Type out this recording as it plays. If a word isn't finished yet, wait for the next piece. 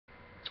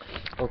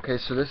Okay,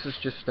 so this is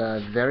just a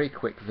very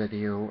quick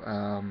video.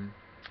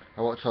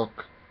 I want to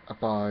talk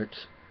about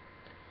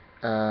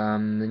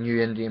the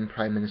new Indian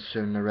Prime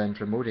Minister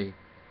Narendra Modi.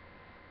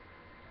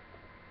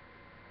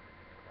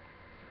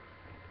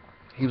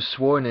 He was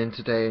sworn in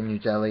today in New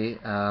Delhi,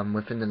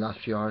 within the last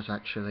few hours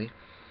actually,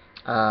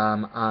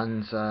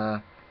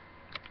 and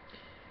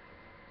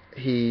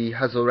he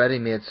has already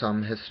made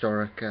some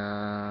historic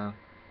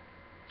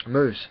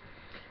moves.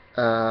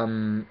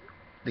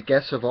 The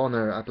guests of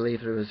honour, I believe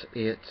there was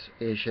 8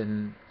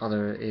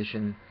 other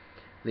Asian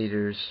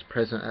leaders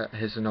present at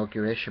his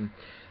inauguration.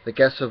 The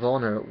guest of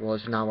honour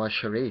was Nawaz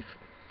Sharif,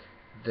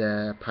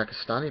 the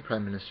Pakistani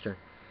Prime Minister.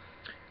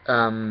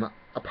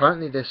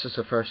 Apparently this is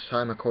the first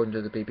time, according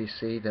to the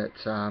BBC, that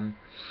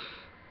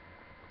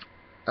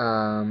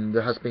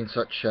there has been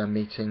such a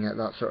meeting at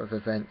that sort of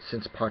event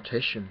since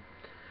partition.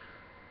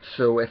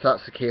 So if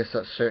that's the case,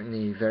 that's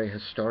certainly very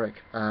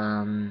historic.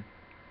 And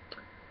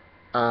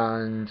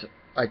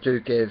I do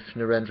give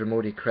Narendra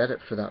Modi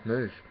credit for that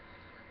move.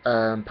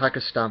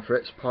 Pakistan, for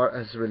its part,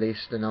 has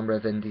released a number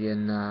of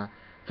Indian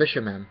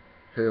fishermen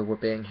who were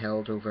being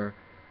held over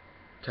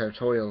a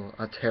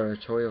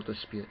territorial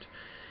dispute.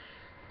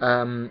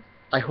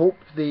 I hope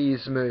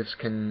these moves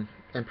can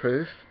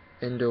improve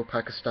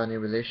Indo-Pakistani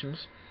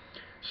relations.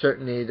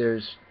 Certainly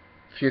there's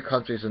few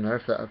countries on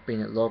earth that have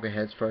been at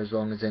loggerheads for as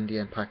long as India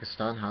and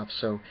Pakistan have,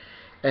 so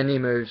any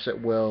moves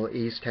that will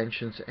ease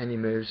tensions, any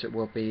moves that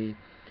will be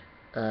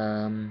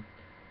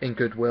in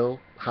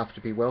goodwill, have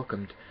to be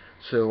welcomed.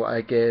 So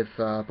I give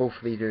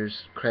both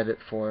leaders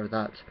credit for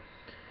that.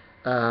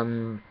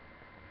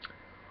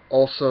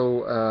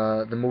 Also,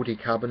 the Modi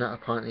cabinet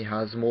apparently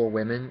has more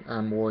women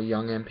and more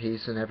young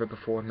MPs than ever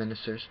before,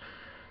 ministers,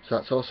 so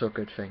that's also a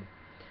good thing.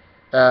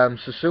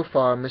 So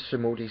far Mr.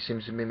 Modi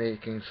seems to be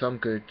making some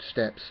good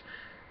steps,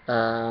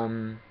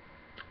 and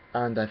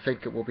I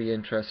think it will be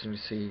interesting to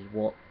see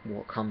what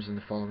comes in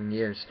the following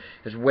years.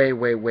 It's way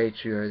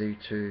too early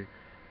to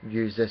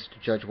use this to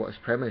judge what his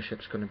premiership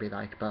is going to be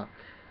like, but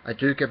I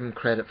do give him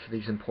credit for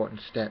these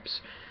important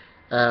steps.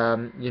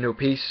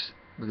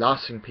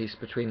 Lasting peace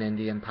between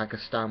India and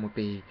Pakistan would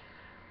be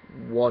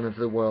one of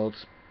the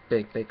world's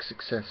big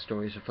success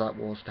stories if that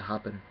was to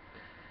happen.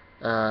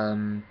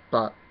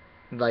 But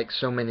like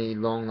so many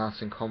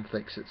long-lasting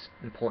conflicts, it's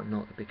important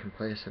not to be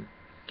complacent,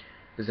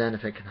 because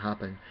anything can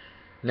happen.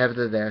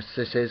 Nevertheless,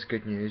 this is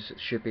good news, it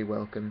should be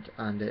welcomed,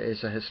 and it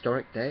is a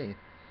historic day.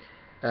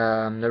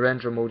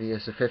 Narendra Modi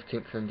is the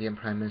 15th Indian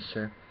Prime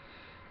Minister.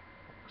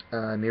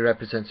 He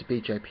represents the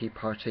BJP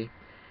party,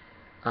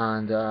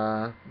 and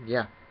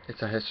yeah,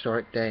 it's a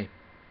historic day.